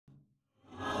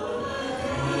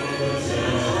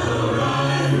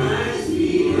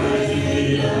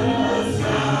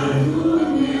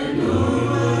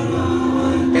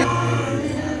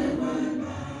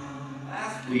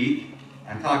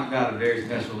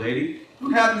lady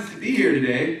who happens to be here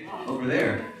today over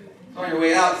there. So on your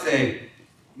way out, say,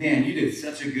 man, you did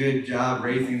such a good job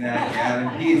raising that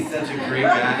Gavin. He is such a great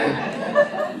guy.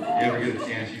 You ever get a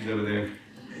chance, she's over there.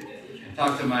 I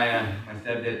talked to my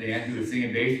stepdad, Dan, who was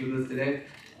singing bass with us today.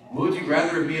 What would you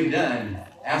rather me have done?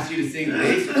 Asked you to sing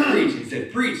bass or preach? He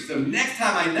said, preach. So next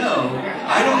time I know,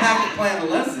 I don't have to plan a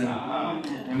lesson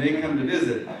when they come to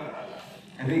visit.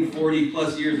 I think 40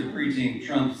 plus years of preaching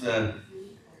trumps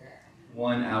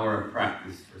 1 hour of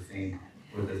practice for singing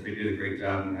with us. They did a great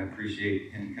job, and I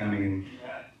appreciate him coming and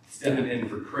stepping in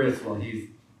for Chris while he's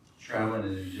traveling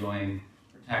and enjoying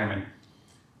retirement.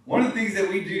 One of the things that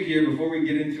we do here before we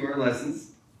get into our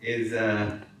lessons is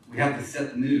we have to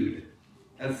set the mood.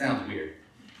 That sounds weird.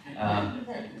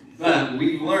 But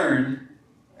we've learned,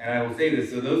 and I will say this,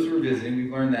 so those who are visiting,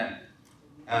 we've learned that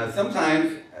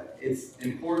sometimes it's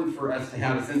important for us to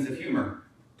have a sense of humor.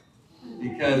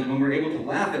 Because when we're able to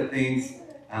laugh at things,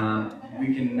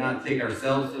 we can not take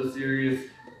ourselves so serious,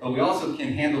 but we also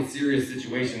can handle serious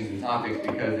situations and topics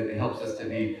because it helps us to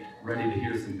be ready to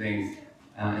hear some things.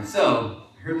 And so,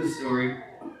 I heard the story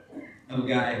of a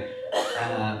guy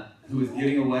who was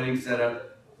getting a wedding set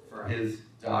up for his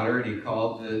daughter, and he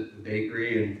called the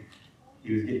bakery, and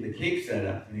he was getting the cake set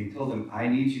up, and he told them, I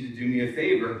need you to do me a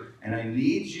favor, and I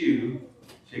need you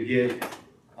to get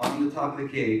on the top of the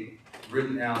cake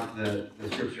written out the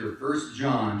scripture, 1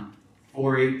 John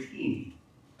 4:18.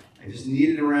 I just need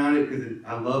it around it because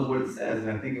I love what it says,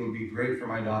 and I think it would be great for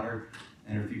my daughter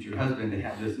and her future husband to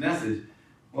have this message.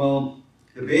 Well,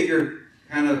 the baker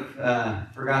kind of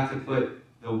forgot to put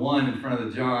the 1 in front of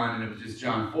the John, and it was just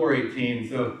John 4:18.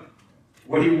 So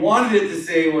what he wanted it to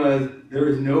say was, there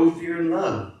is no fear in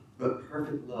love, but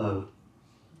perfect love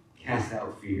casts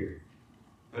out fear.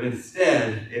 But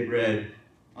instead, it read,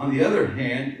 on the other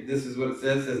hand, this is what it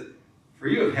says, for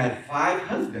you have had 5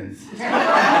 husbands, and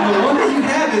the one that you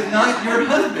have is not your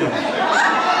husband.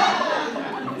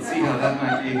 You can see how that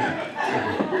might be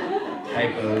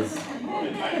typos.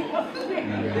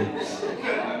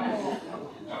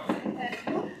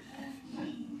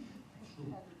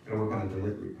 Gotta work on the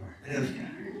delivery part.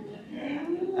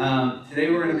 Today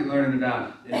we're going to be learning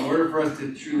about, in order for us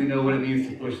to truly know what it means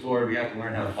to push forward, we have to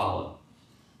learn how to follow.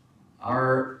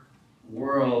 Our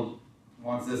world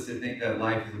wants us to think that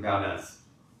life is about us.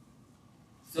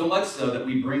 So much so that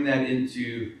we bring that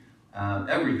into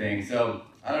everything. So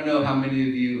I don't know how many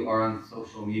of you are on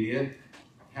social media.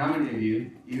 How many of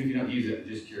you, even if you don't use it, I'm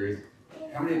just curious,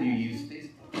 how many of you use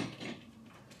Facebook?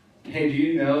 Hey, do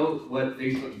you know what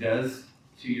Facebook does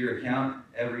to your account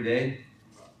every day?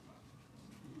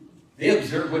 They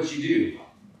observe what you do.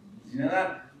 You know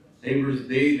that?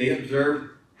 They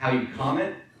observe how you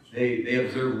comment. They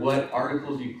observe what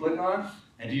articles you click on.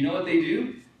 And do you know what they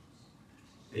do?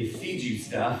 They feed you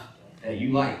stuff that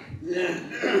you like.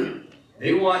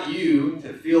 They want you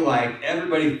to feel like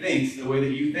everybody thinks the way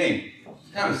that you think.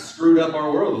 It's kind of screwed up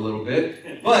our world a little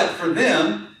bit. But for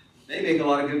them, they make a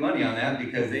lot of good money on that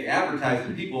because they advertise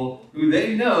to people who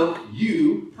they know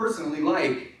you personally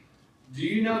like. Do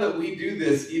you know that we do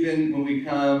this even when we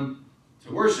come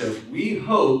to worship? We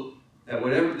hope that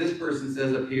whatever this person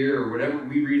says up here or whatever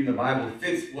we read in the Bible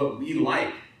fits what we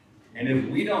like. And if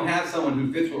we don't have someone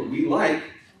who fits what we like,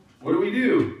 what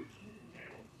do?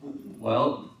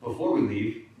 Well, before we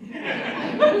leave,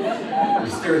 we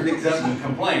stir things up and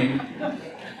complain,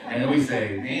 and then we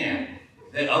say, man,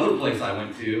 that other place I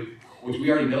went to, which we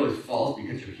already know is false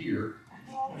because you're here.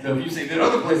 So if you say, that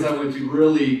other place I went to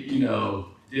really,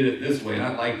 did it this way, and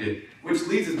I liked it, which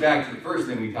leads us back to the first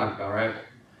thing we talked about, right?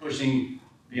 Pushing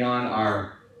beyond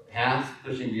our past,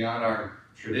 pushing beyond our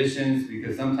traditions,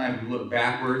 because sometimes we look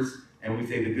backwards and we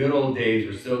say the good old days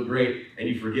were so great, and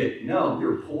you forget, no, we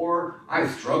were poor, I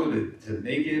struggled to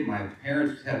make it, my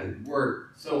parents had to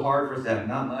work so hard for us to have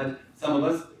not much. Some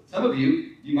of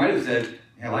you might have said,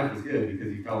 yeah, life was good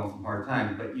because you fell on some hard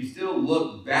times, but you still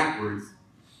look backwards,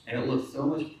 and it looks so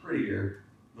much prettier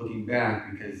looking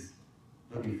back because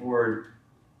looking forward,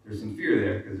 there's some fear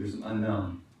there because there's some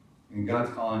unknown. And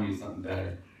God's calling you something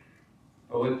better.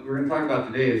 But what we're going to talk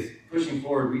about today is pushing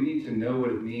forward. We need to know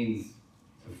what it means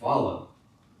to follow.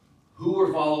 Who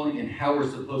we're following and how we're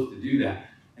supposed to do that.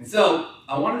 And so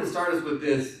I wanted to start us with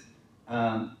this.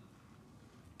 I'm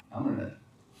going to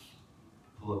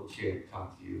pull up a chair and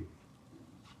talk to you.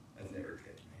 That's never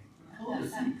good, right? Pull up a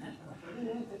seat.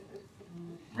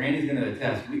 Randy's going to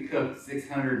attest. We cooked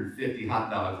 650 hot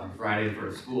dogs on Friday for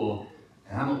a school,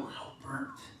 and I'm a little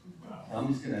burnt. So I'm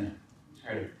just going to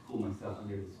try to cool myself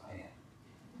under this fan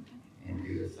and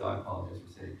do this, so I apologize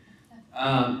for sitting.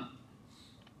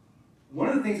 one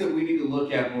of the things that we need to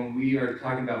look at when we are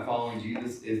talking about following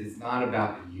Jesus is it's not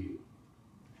about you.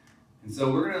 And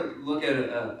so we're going to look at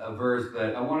a verse,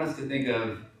 but I want us to think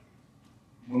of,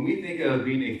 when we think of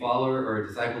being a follower or a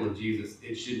disciple of Jesus,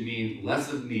 it should mean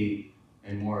less of me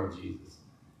and more of Jesus.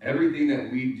 Everything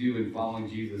that we do in following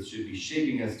Jesus should be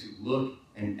shaping us to look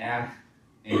and act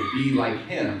and be like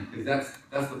him, because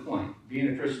that's the point.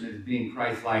 Being a Christian is being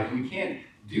Christ-like. We can't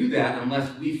do that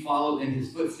unless we follow in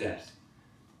his footsteps.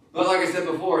 But like I said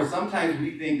before, sometimes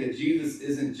we think that Jesus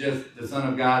isn't just the Son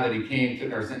of God, that he came,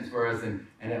 took our sins for us, and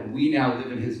that we now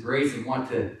live in his grace and want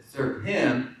to serve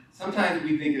him. Sometimes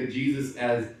we think of Jesus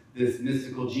as this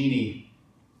mystical genie,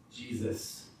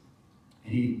 Jesus,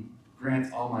 and he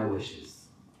grants all my wishes.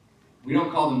 We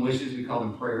don't call them wishes, we call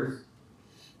them prayers.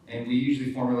 And we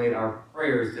usually formulate our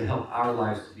prayers to help our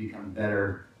lives to become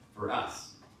better for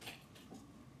us.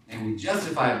 And we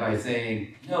justify it by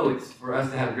saying, no, it's for us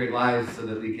to have great lives so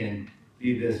that we can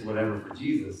be this, whatever, for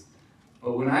Jesus.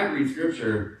 But when I read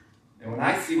Scripture, and when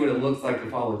I see what it looks like to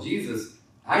follow Jesus,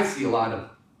 I see a lot of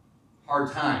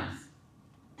hard times.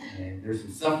 And there's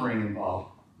some suffering involved.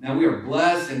 Now, we are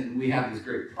blessed, and we have this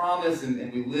great promise,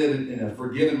 and we live in a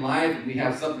forgiven life, and we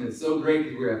have something that's so great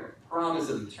because we have a promise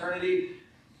of eternity.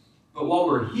 But while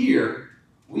we're here,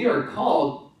 we are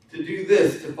called to do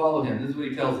this, to follow him. This is what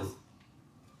he tells us.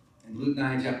 In Luke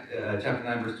 9, chapter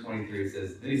 9, verse 23, it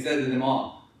says, then he said to them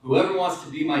all, whoever wants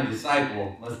to be my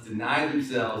disciple must deny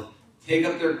themselves, take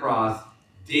up their cross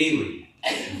daily,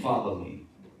 and follow me.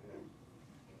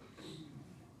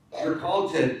 We're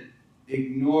called to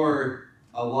ignore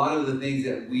a lot of the things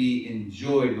that we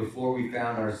enjoyed before we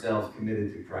found ourselves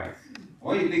committed to Christ. I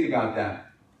want you to think about that.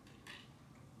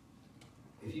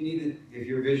 If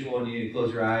you're visual and you need to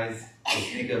close your eyes and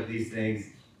think of these things,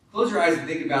 close your eyes and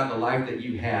think about the life that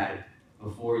you had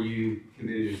before you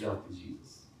committed yourself to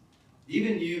Jesus.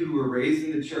 Even you who were raised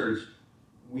in the church,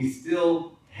 we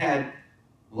still had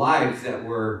lives that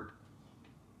were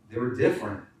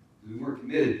different. We weren't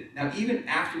committed. Now, even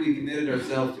after we committed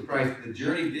ourselves to Christ, the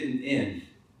journey didn't end.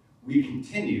 We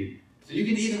continued. So you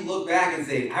can even look back and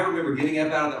say, I remember getting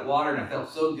up out of that water and I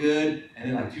felt so good. And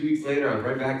then like 2 weeks later, I was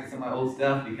right back to some of my old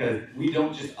stuff, because we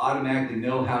don't just automatically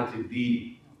know how to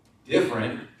be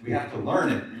different. We have to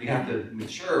learn it. We have to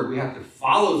mature. We have to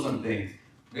follow some things.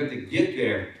 We have to get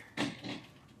there.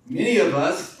 Many of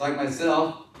us, like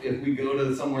myself, if we go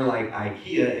to somewhere like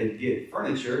IKEA and get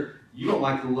furniture, you don't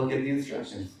like to look at the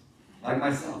instructions. Like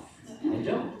myself. I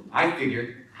don't. I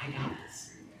figured, I got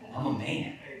this. I'm a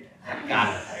man. I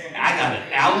got an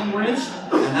Allen wrench,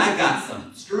 and I got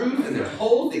some screws, and there's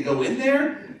holes that go in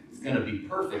there. It's going to be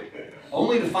perfect.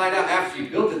 Only to find out after you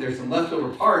built it, there's some leftover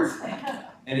parts,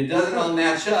 and it doesn't all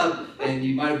match up, and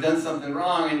you might have done something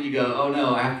wrong, and you go, oh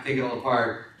no, I have to take it all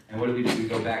apart. And what do? We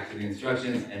go back to the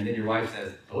instructions, and then your wife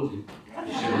says, told you.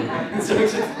 You should have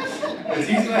instructions. But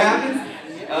see what happens?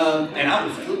 And I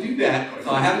will still do that. So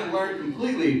I haven't learned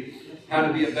completely how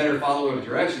to be a better follower of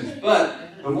directions. But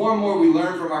the more and more we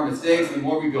learn from our mistakes, and the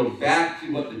more we go back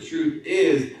to what the truth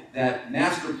is, that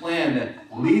master plan that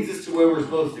leads us to where we're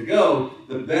supposed to go,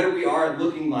 the better we are at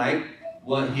looking like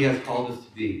what he has called us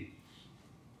to be.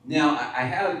 Now,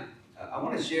 I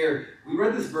want to share, we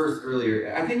read this verse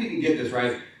earlier. I think we can get this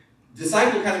right.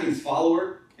 Disciple kind of means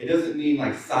follower. It doesn't mean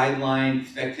like sideline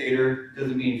spectator. It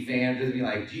doesn't mean fan. It doesn't mean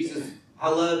like, Jesus, I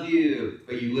love you,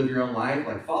 but you live your own life.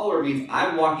 Like follower means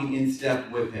I'm walking in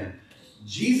step with him.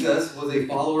 Jesus was a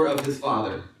follower of his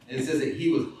Father. And it says that he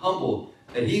was humbled,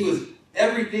 that he was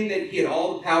everything, that he had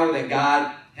all the power that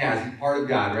God has. He's part of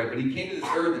God, right? But he came to this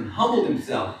earth and humbled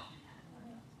himself.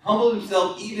 Humbled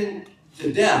himself even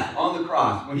to death on the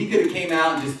cross. When he could have came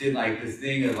out and just did like this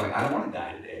thing of like, I don't want to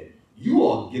die today. You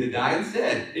all get to die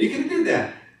instead. And he could have did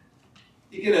that.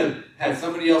 He could have had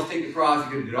somebody else take the cross.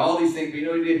 He could have did all these things. But you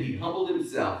know what he did? He humbled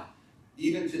himself,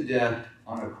 even to death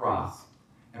on a cross.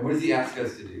 And what does he ask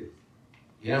us to do?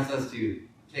 He asks us to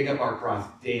take up our cross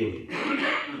daily.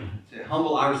 To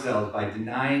humble ourselves by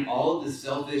denying all of the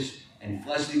selfish and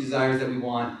fleshly desires that we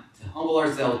want. To humble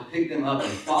ourselves, pick them up,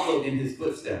 and follow in his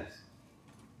footsteps.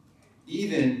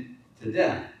 Even to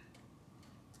death.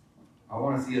 I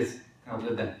want to see us kind of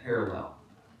live that parallel.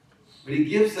 But he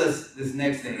gives us this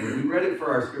next thing. And we read it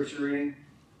for our scripture reading.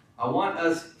 I want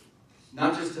us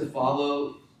not just to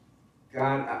follow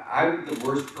God. I'm the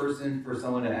worst person for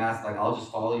someone to ask, like, I'll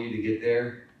just follow you to get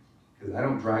there. Because I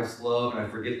don't drive slow, and I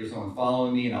forget there's someone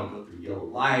following me, and I'll go through yellow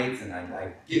lights, and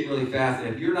I get really fast.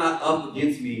 And if you're not up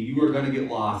against me, you are going to get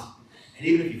lost. And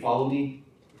even if you follow me,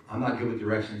 I'm not good with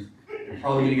directions. You're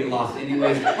probably going to get lost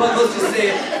anyways. But let's just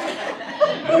say it.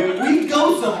 When we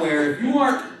go somewhere, if you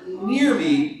aren't near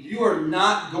me, You are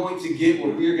not going to get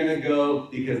where we're going to go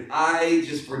because I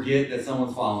just forget that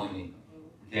someone's following me.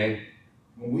 Okay?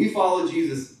 When we follow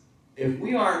Jesus, if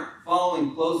we aren't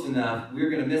following close enough, we're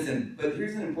going to miss him. But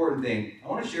here's an important thing. I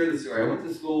want to share this story. I went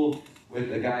to school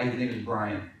with a guy, his name is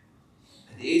Brian.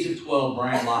 At the age of 12,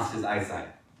 Brian lost his eyesight.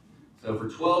 So for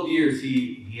 12 years,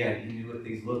 he knew what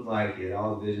things looked like. He had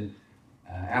all the vision.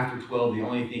 After 12, the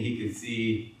only thing he could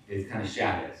see is kind of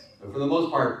shadows. But for the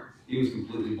most part, he was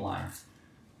completely blind.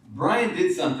 Brian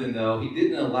did something, though. He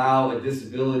didn't allow a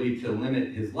disability to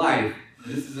limit his life.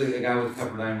 And this is a guy I went to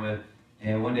Pepperdine with.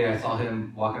 And one day I saw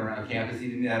him walking around campus. He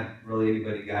didn't have really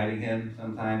anybody guiding him.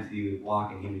 Sometimes he would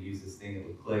walk and he would use this thing that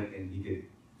would click and he could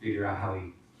figure out how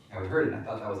he heard it. And I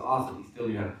thought that was awesome. He still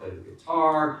knew how to play the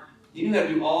guitar. He knew how to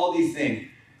do all these things.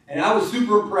 And I was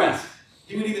super impressed.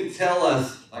 He would even tell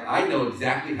us, like, I know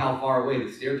exactly how far away the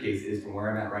staircase is from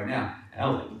where I'm at right now. And I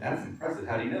was like, that's impressive.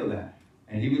 How do you know that?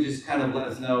 And he would just kind of let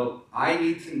us know, I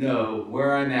need to know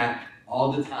where I'm at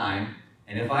all the time.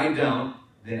 And if I don't,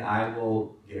 then I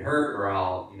will get hurt or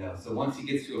I'll, so once he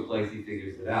gets to a place, he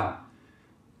figures it out.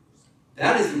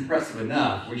 That is impressive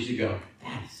enough where you should go,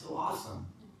 that is so awesome.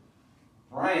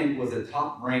 Brian was a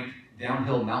top-ranked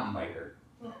downhill mountain biker.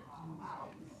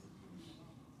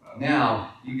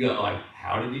 Now, you go like,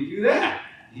 how did he do that?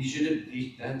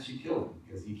 That should kill him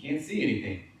because he can't see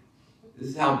anything. This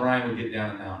is how Brian would get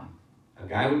down the mountain. A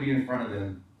guy would be in front of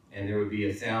him and there would be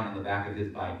a sound on the back of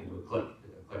his bike and it would click,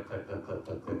 click, click, click, click,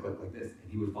 click, click, click like this.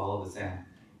 And he would follow the sound.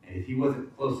 And if he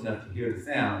wasn't close enough to hear the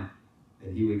sound,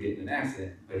 then he would get in an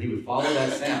accident. But he would follow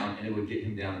that sound and it would get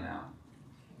him down the mountain.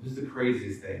 It was the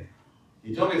craziest thing.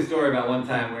 He told me a story about one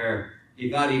time where he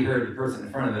thought he heard the person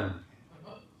in front of him.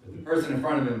 But the person in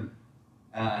front of him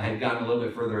had gotten a little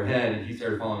bit further ahead and he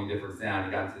started following a different sound.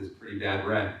 He got to this pretty bad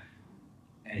wreck.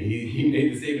 And he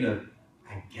made the statement of,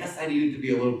 I guess I needed to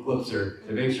be a little closer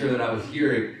to make sure that I was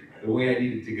hearing the way I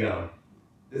needed to go.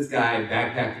 This guy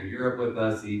backpacked through Europe with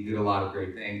us. He did a lot of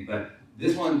great things. But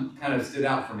this one kind of stood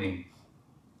out for me.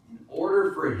 In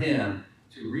order for him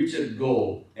to reach a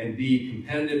goal and be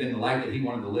competitive in the life that he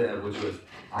wanted to live, which was,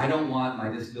 I don't want my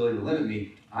disability to limit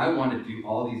me. I want to do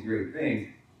all these great things.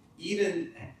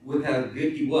 Even with how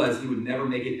good he was, he would never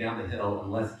make it down the hill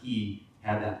unless he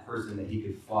had that person that he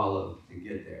could follow to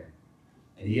get there.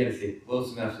 And he had to stay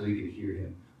close enough so we could hear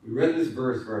him. We read this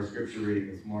verse for our scripture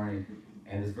reading this morning,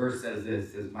 and this verse says this,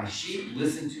 it says, my sheep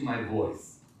listen to my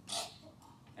voice.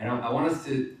 And I want us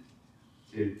to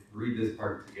read this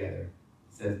part together.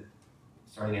 It says,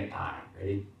 starting at I,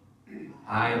 ready?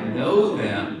 I know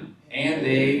them, and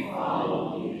they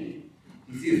follow me.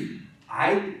 You see,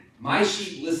 my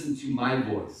sheep listen to my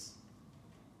voice,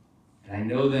 and I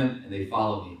know them, and they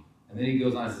follow me. And then he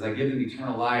goes on and says, I give them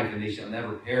eternal life, and they shall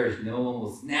never perish. No one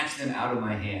will snatch them out of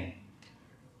my hand.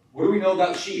 What do we know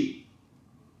about sheep?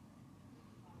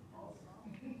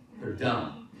 They're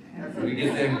dumb. When we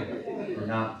get there, they're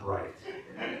not bright.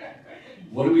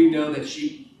 What do we know that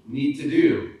sheep need to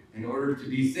do in order to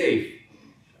be safe?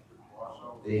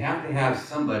 They have to have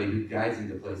somebody who guides them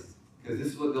to places. Because this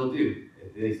is what they'll do.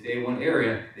 If they stay in one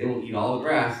area, they will eat all the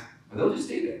grass, but they'll just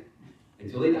stay there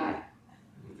until they die.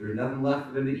 If there's nothing left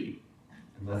for them to eat,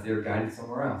 unless they're guided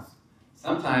somewhere else.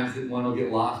 Sometimes one will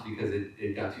get lost because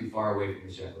it got too far away from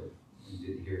the shepherd and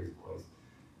didn't hear his voice.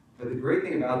 But the great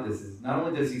thing about this is not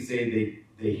only does he say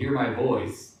they hear my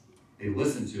voice, they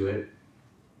listen to it,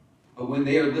 but when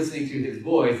they are listening to his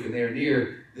voice and they are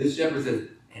near, this shepherd says,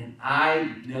 and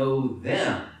I know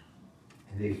them,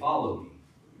 and they follow me.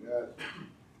 Yes.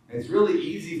 And it's really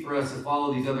easy for us to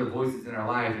follow these other voices in our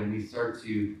life, and we start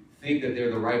to think that they're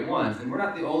the right ones. And we're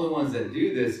not the only ones that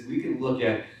do this. We can look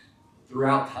at,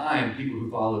 throughout time, people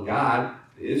who follow God.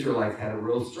 The Israelites had a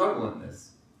real struggle in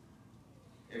this.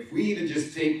 If we even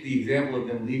just take the example of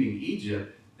them leaving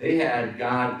Egypt, they had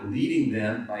God leading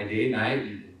them by day and night.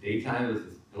 In the daytime, it was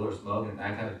this pillar of smoke, and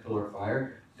at nighttime, it was a pillar of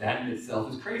fire. That in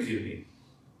itself is crazy to me,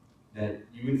 that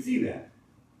you would see that.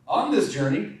 On this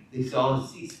journey, they saw a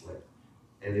sea split,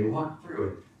 and they walked through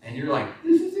it. And you're like,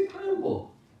 this is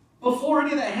incredible. Before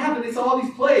any of that happened, they saw all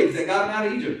these plagues that got them out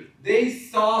of Egypt. They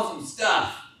saw some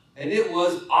stuff, and it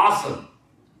was awesome.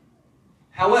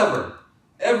 However,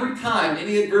 every time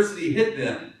any adversity hit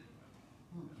them,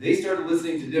 they started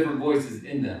listening to different voices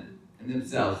in them and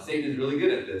themselves. Satan is really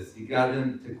good at this. He got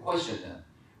them to question them.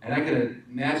 And I can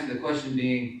imagine the question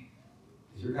being,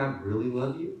 does your God really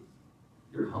love you?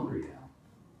 You're hungry now.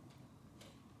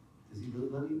 Does he really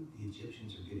love you? The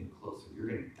Egyptians are getting closer. You're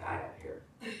going to die out here.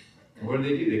 And what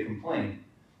do? They complained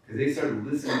because they started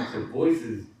listening to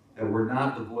voices that were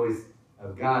not the voice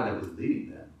of God that was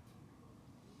leading them.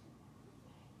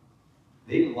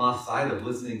 They even lost sight of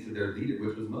listening to their leader,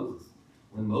 which was Moses.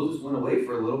 When Moses went away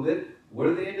for a little bit, what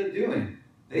did they end up doing?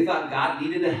 They thought God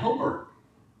needed a helper.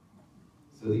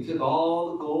 So he took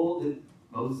all the gold that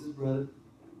Moses' brother,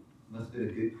 must have been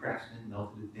a good craftsman,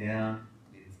 melted it down,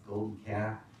 made this golden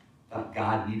calf, thought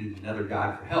God needed another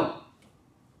God for help.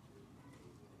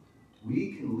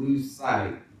 We can lose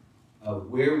sight of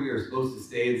where we are supposed to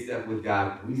stay in step with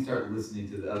God when we start listening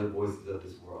to the other voices of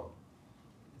this world.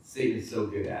 Satan is so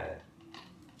good at it.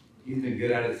 He's been good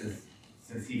at it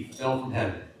since he fell from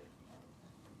heaven.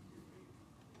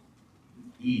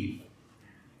 Eve,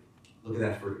 look at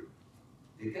that fruit.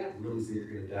 Did God really say you're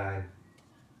going to die?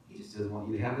 He just doesn't want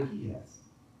you to have what he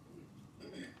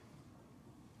has.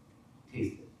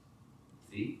 Taste it.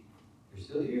 See? You're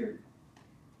still here.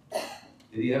 Did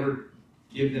he ever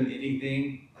give them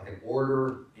anything, like an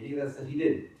order, any of that stuff? He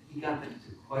didn't. He got them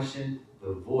to question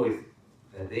the voice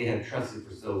that they had trusted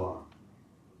for so long.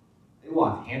 They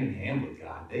walked hand in hand with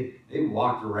God. They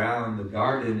walked around the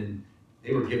garden and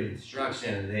they were given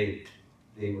instruction, and they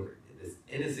were this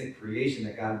innocent creation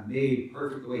that God made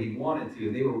perfect the way he wanted to,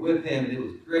 and they were with him, and it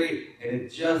was great, and it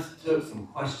just took some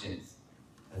questions,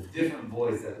 a different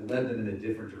voice that led them in a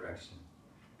different direction.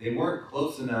 They weren't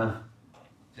close enough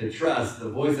to trust the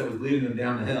voice that was leading them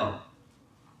down the hill.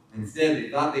 Instead, they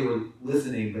thought they were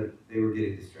listening, but they were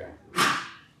getting distracted.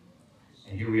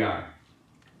 And here we are,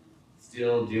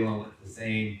 still dealing with the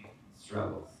same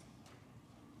struggles.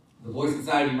 The voice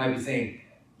inside of you might be saying,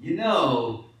 you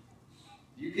know,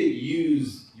 you could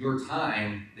use your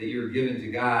time that you're given to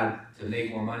God to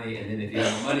make more money, and then if you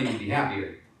have more money, you'd be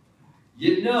happier.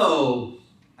 You know,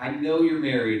 I know you're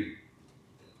married,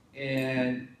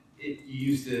 and you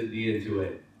used to be into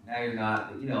it. Now you're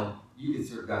not. You know, you could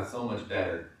serve God so much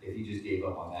better if you just gave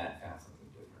up on that and found something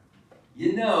different.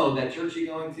 You know, that church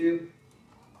you're going to,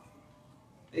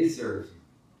 they serve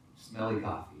smelly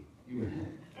coffee.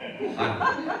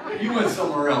 You went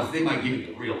somewhere else, they might give you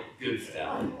the real good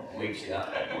stuff. Wakes you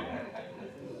up.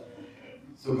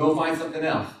 So go find something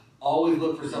else. Always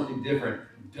look for something different.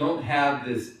 Don't have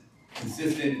this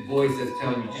consistent voice that's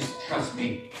telling you, just trust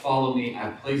me, follow me,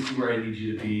 I've placed you where I need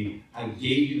you to be. I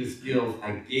gave you the skills,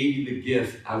 I gave you the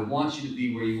gifts, I want you to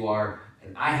be where you are,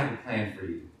 and I have a plan for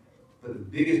you. But the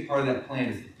biggest part of that plan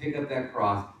is to pick up that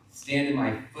cross, stand in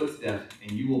my footsteps,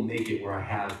 and you will make it where I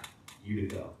have you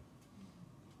to go.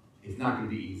 It's not going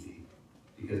to be easy,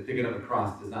 because picking up a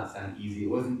cross does not sound easy. It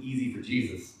wasn't easy for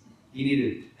Jesus. He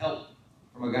needed help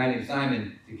from a guy named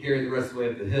Simon to carry the rest of the way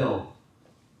up the hill.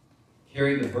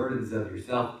 Carrying the burdens of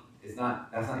yourself, that's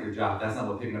not your job. That's not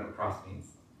what picking up a cross means.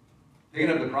 Picking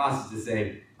up the cross is to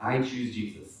say, I choose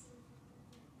Jesus.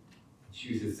 I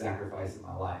choose his sacrifice in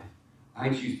my life. I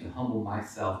choose to humble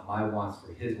myself, my wants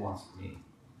for his wants for me.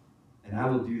 And I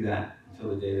will do that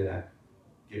until the day that I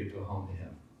get into a home to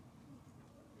him.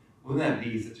 Wouldn't that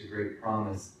be such a great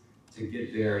promise to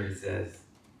get there and he says,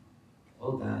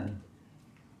 well done.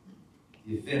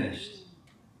 You finished.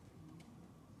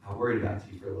 I worried about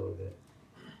you for a little bit,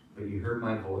 but you heard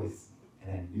my voice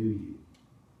and I knew you.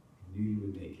 I knew you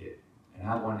would make it. And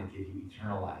I want to give you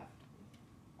eternal life.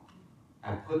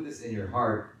 I put this in your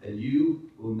heart that you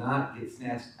will not get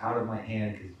snatched out of my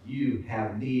hand because you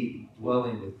have me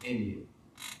dwelling within you.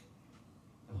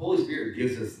 The Holy Spirit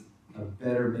gives us a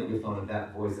better megaphone of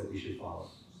that voice that we should follow.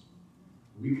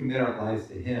 We commit our lives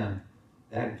to him.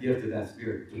 That gift of that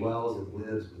Spirit dwells and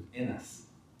lives within us.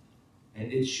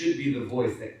 And it should be the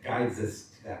voice that guides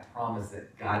us to that promise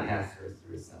that God has for us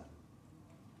through his Son.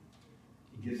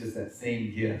 He gives us that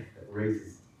same gift that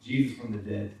raises Jesus from the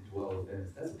dead to dwell within us.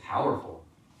 That's powerful.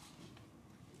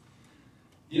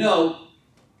 You know,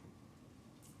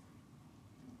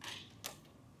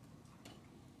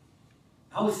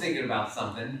 I was thinking about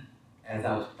something as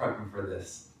I was prepping for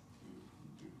this.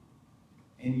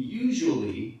 And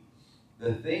usually,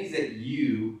 the things that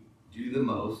you do the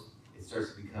most, it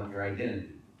starts to become your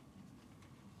identity.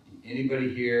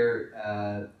 Anybody here,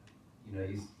 I don't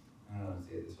know how to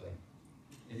say it this way.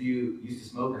 If you used to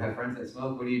smoke or have friends that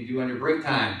smoke, what do you do on your break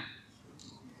time?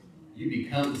 You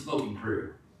become the smoking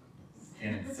crew.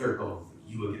 Stand in circles,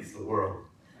 you against the world.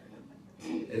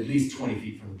 At least 20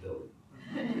 feet from the building.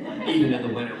 Even in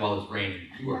the winter while it's raining.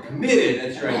 You are committed,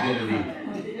 that's your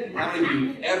identity. How many of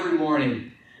you every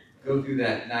morning go through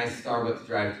that nice Starbucks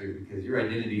drive-thru because your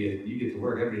identity is when you get to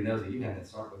work, everybody knows that you have that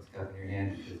Starbucks cup in your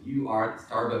hand because you are the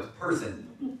Starbucks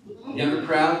person. Younger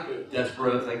crowd, Dutch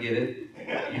Bros, I get it.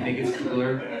 You think it's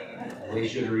cooler, way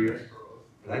sugarier,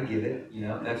 but I get it,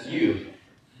 that's you.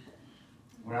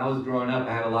 When I was growing up,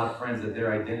 I had a lot of friends that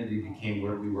their identity became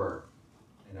where we were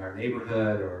in our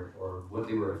neighborhood or what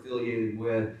they were affiliated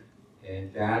with.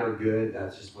 And bad or good,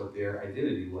 that's just what their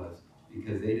identity was,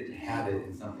 because they didn't have it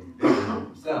in something bigger than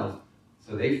themselves.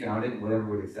 So they found it in whatever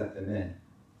would accept them in.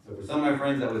 So for some of my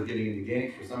friends, that was getting into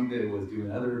gangs. For some of it was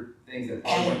doing other things that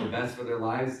weren't the best for their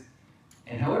lives.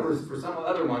 And however, for some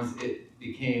other ones, it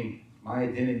became, my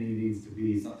identity needs to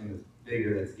be something that's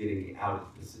bigger, that's getting me out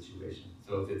of this situation.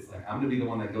 So if it's like, I'm going to be the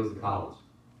one that goes to college.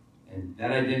 And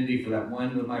that identity for that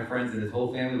one of my friends and his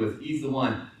whole family was, he's the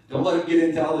one. Don't let him get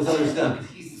into all this other stuff,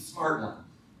 because he's the smart one.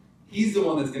 He's the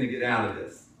one that's going to get out of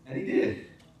this. And he did.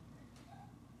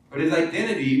 But his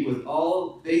identity was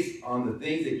all based on the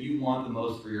things that you want the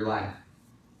most for your life.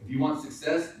 If you want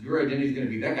success, your identity is going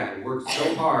to be that guy who works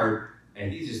so hard,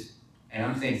 and he's just, and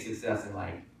I'm saying success in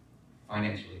like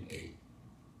financially maybe.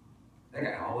 That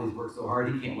guy always works so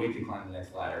hard, he can't wait to climb the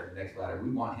next ladder,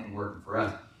 We want him working for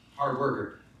us. Hard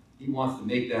worker. He wants to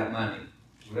make that money,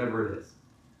 whatever it is.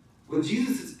 With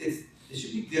Jesus, it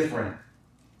should be different.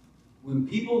 When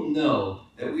people know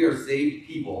that we are saved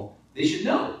people, they should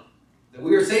know that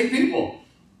we are saved people.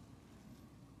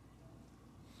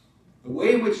 The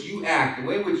way in which you act, the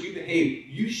way in which you behave,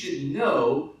 you should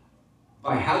know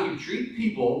by how you treat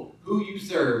people, who you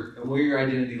serve, and where your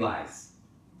identity lies.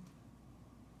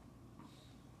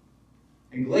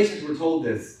 In Galatians, we're told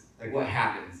this, like what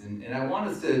happens. And I want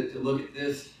us to look at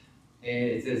this. And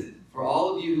it says, for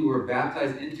all of you who were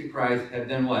baptized into Christ have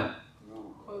done what?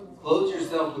 Clothe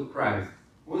yourself with Christ.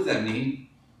 What does that mean?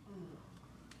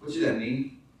 What should that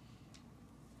mean?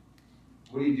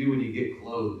 What do you do when you get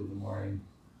clothed in the morning?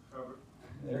 Cover.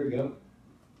 There we go.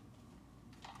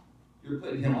 You're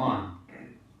putting him on.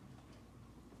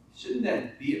 Shouldn't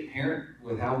that be apparent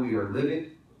with how we are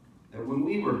living? That when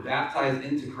we were baptized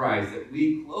into Christ, that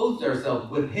we clothed ourselves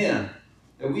with him,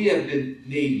 that we have been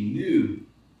made new,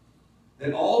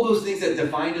 that all those things that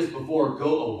defined us before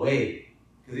go away.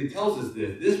 Because he tells us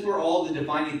this. This were all the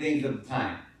defining things of the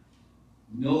time.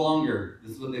 No longer,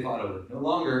 this is what they fought over, no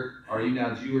longer are you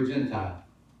now Jew or Gentile.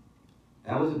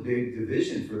 That was a big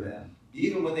division for them.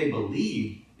 Even when they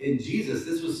believed in Jesus,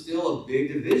 this was still a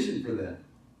big division for them.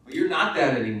 But you're not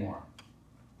that anymore.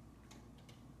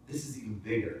 This is even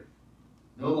bigger.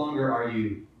 No longer are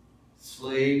you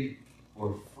slave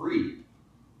or free.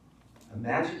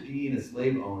 Imagine being a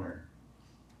slave owner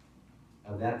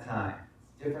of that time.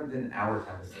 It's different than our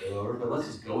time of slave owner, but let's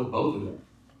just go with both of them.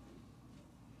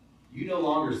 You no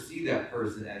longer see that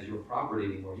person as your property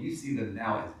anymore. You see them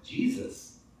now as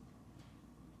Jesus.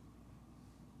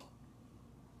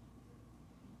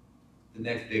 The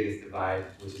next biggest divide,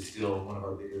 which is still one of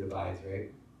our bigger divides,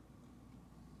 right?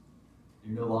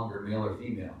 You're no longer male or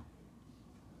female.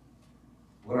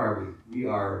 What are we? We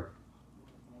are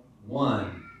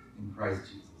one in Christ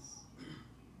Jesus.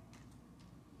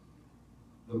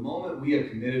 The moment we have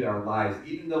committed our lives,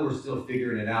 even though we're still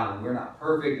figuring it out and we're not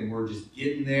perfect and we're just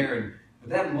getting there, but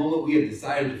that moment we have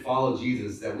decided to follow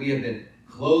Jesus, that we have been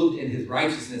clothed in his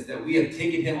righteousness, that we have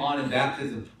taken him on in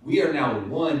baptism, we are now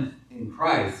one in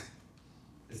Christ.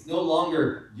 It's no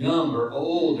longer young or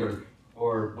old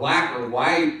or black or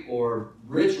white or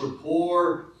rich or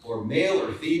poor or male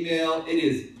or female. It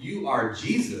is, you are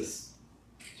Jesus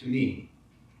to me.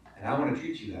 And I want to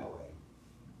treat you that way.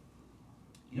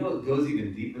 You know, it goes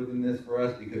even deeper than this for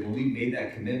us, because when we made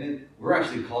that commitment, we're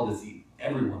actually called to see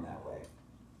everyone that way.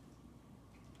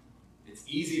 It's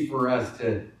easy for us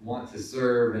to want to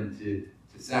serve and to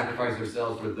sacrifice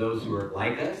ourselves for those who are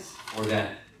like us or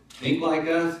that think like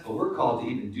us, but we're called to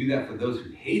even do that for those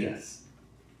who hate us.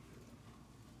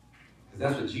 Because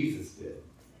that's what Jesus did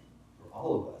for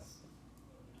all of us.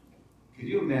 Could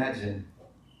you imagine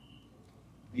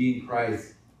being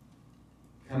Christ,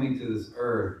 coming to this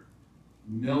earth,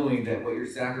 knowing that what your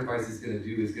sacrifice is going to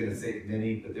do is going to save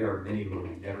many, but there are many who are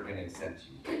never going to accept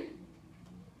you.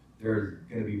 There are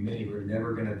going to be many who are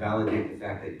never going to validate the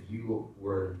fact that you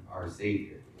were our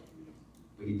Savior.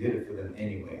 But you did it for them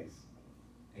anyways.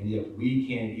 And yet we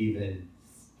can't even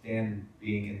stand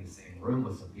being in the same room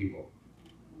with some people.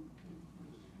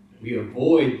 We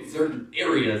avoid certain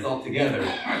areas altogether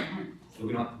so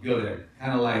we don't have to go there.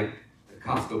 Kind of like the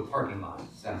Costco parking lot.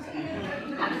 And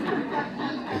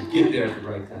get there at the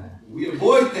right time. We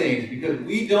avoid things because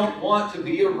we don't want to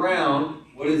be around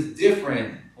what is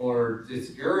different or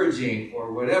discouraging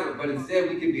or whatever, but instead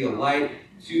we can be a light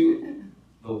to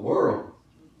the world.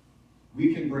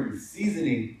 We can bring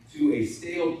seasoning to a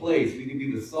stale place. We can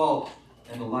be the salt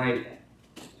and the light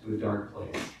to a dark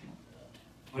place.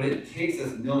 But it takes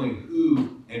us knowing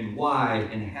who and why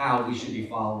and how we should be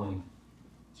following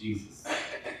Jesus.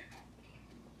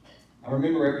 I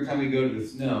remember every time we go to the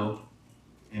snow,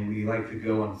 and we like to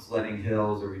go on sledding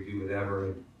hills or we do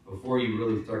whatever, before you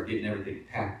really start getting everything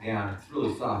packed down, it's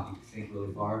really soft. You can sink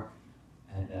really far.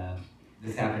 And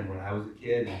this happened when I was a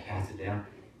kid, and I passed it down.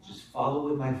 Just follow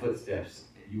in my footsteps,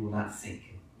 and you will not sink.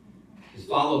 Just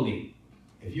follow me.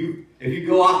 If you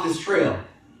go off this trail,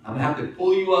 I'm gonna have to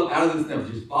pull you up out of the snow.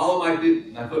 Just follow my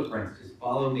footprints. Just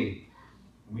follow me.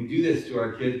 And we do this to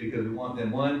our kids because we want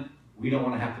them, one, we don't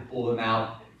want to have to pull them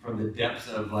out from the depths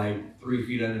of like 3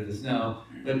 feet under the snow.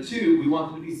 But two, we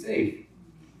want them to be safe.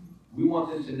 We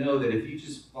want them to know that if you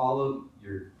just follow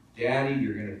your daddy,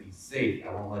 you're going to be safe.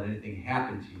 I won't let anything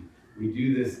happen to you. We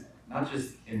do this not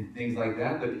just in things like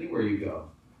that, but anywhere you go.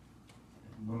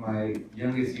 When my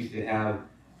youngest used to have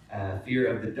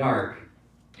fear of the dark,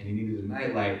 and he needed a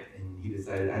nightlight, and he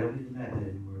decided, I don't need a nightlight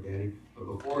anymore, Daddy.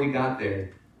 But before he got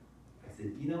there, I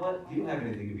said, you know what? You don't have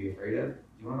anything to be afraid of.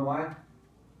 You want to know why?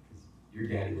 Because your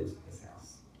daddy lives in this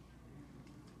house.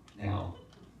 Now,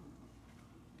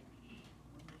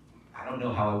 I don't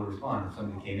know how I would respond if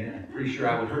somebody came in. I'm pretty sure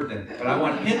I would hurt them. But I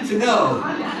want him to know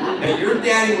that your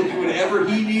daddy will do whatever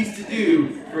he needs to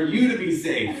do for you to be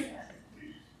safe.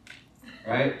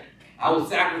 Right? I will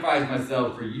sacrifice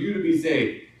myself for you to be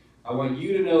safe. I want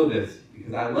you to know this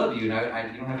because I love you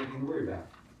and you don't have anything to worry about.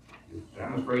 But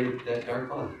I'm afraid of that dark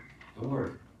closet. Don't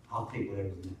worry. I'll take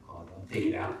whatever's in the closet. I'll take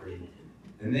it out for you.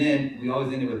 And then we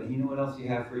always end it with, and you know what else you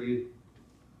have for you?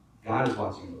 God is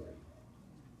watching over you.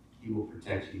 He will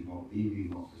protect you. He won't leave you. He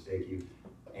won't forsake you.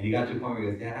 And he got to a point where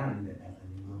he goes, Dad, I don't need that nothing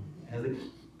anymore. And I was like,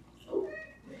 oh.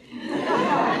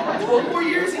 12 more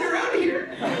years and you're out of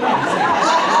here.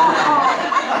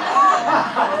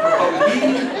 But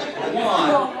we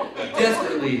want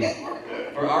desperately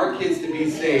for our kids to be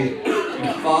safe,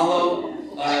 to follow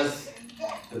us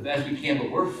the best we can,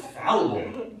 but we're fallible.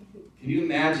 Can you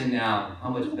imagine now how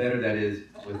much better that is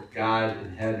with God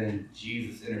in heaven,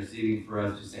 Jesus interceding for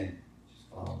us, just saying, just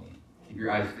follow me. Keep your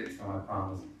eyes fixed on my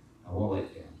promise. I won't let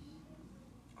you down.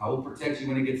 I will protect you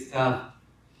when it gets tough.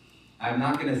 I'm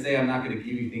not going to say I'm not going to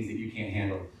give you things that you can't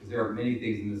handle, because there are many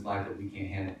things in this life that we can't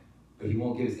handle. But he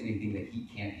won't give us anything that he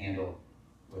can't handle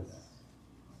with us.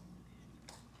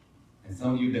 And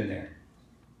some of you have been there.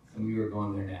 Some of you are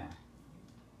going there now.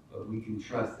 But we can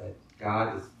trust that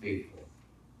God is faithful.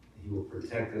 He will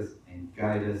protect us and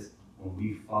guide us when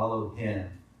we follow him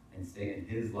and stay in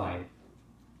his light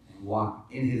and walk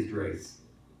in his grace.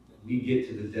 We get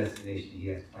to the destination he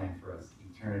has planned for us,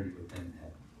 eternity with him in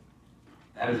heaven.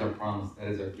 That is our promise. That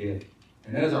is our gift.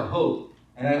 And that is our hope.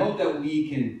 And I hope that we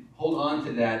can hold on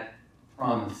to that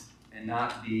promise and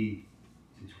not be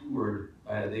detoured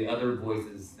by the other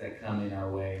voices that come in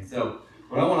our way. And so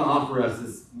what I want to offer us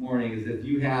this morning is if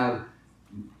you have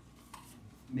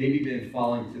maybe been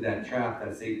falling to that trap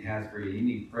that Satan has for you, you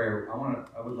need prayer.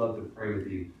 I would love to pray with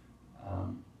you.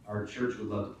 Our church would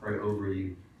love to pray over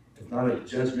you. It's not a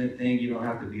judgment thing. You don't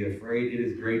have to be afraid. It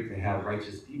is great to have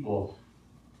righteous people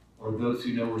or those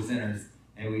who know we're sinners,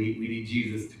 and we need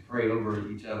Jesus to pray over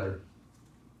each other.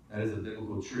 That is a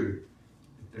biblical truth.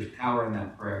 There's power in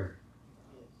that prayer.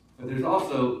 But there's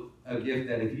also a gift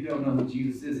that if you don't know who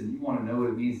Jesus is and you want to know what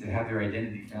it means to have your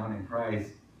identity found in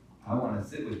Christ, I want to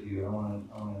sit with you. I want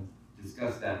to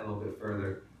discuss that a little bit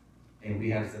further. And we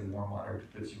have some warm water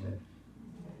to put you in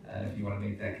if you want to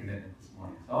make that commitment this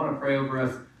morning. So I want to pray over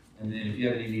us. And then if you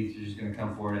have any needs, you're just going to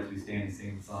come forward as we stand and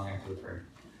sing the song after the prayer.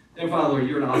 Then, Father, Lord,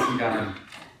 you're an awesome God.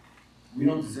 We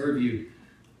don't deserve you.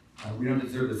 We don't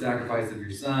deserve the sacrifice of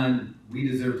your Son. We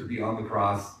deserve to be on the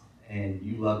cross, and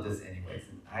you loved us anyways.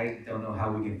 And I don't know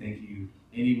how we can thank you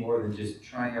any more than just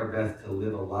trying our best to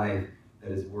live a life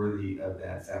that is worthy of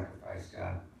that sacrifice,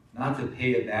 God. Not to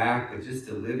pay it back, but just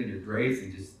to live in your grace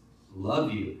and just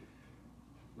love you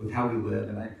with how we live.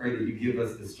 And I pray that you give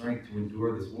us the strength to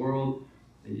endure this world,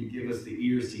 that you give us the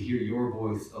ears to hear your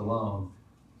voice alone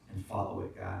and follow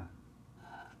it, God.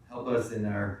 Help us in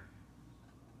our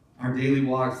daily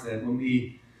walks, that when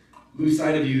we lose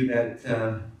sight of you, that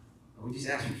we just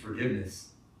ask for forgiveness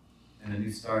and a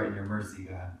new start in your mercy,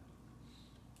 God.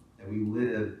 That we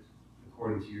live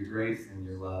according to your grace and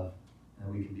your love, and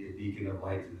that we can be a beacon of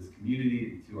light to this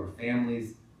community, to our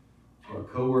families, to our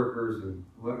coworkers, and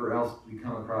whoever else we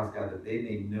come across, God, that they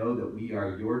may know that we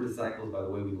are your disciples by the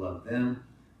way we love them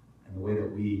and the way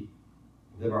that we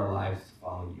live our lives to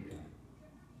follow you, God.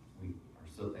 We are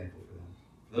so thankful for them.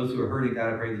 For those who are hurting,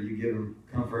 God, I pray that you give them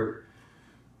comfort.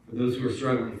 For those who are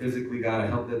struggling physically, God, I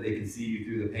hope that they can see you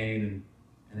through the pain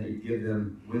and that you give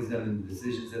them wisdom in the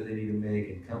decisions that they need to make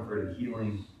and comfort and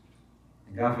healing.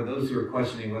 And God, for those who are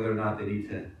questioning whether or not they need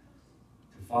to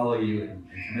follow you and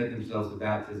commit themselves to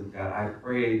baptism, God, I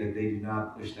pray that they do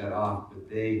not push that off, but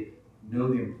they know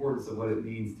the importance of what it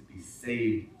means to be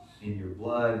saved in your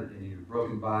blood and in your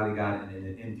broken body, God, and in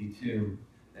an empty tomb,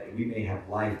 that we may have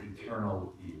life eternal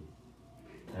with you.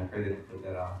 And I pray that you put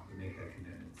that on, we make that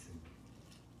commitment soon.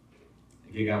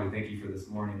 Again, God, we thank you for this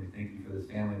morning. We thank you for this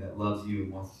family that loves you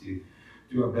and wants to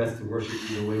do our best to worship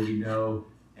you the way we know.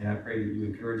 And I pray that you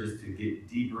encourage us to get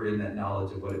deeper in that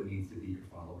knowledge of what it means to be your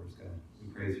followers, God.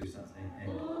 We praise your son's name.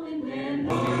 Amen.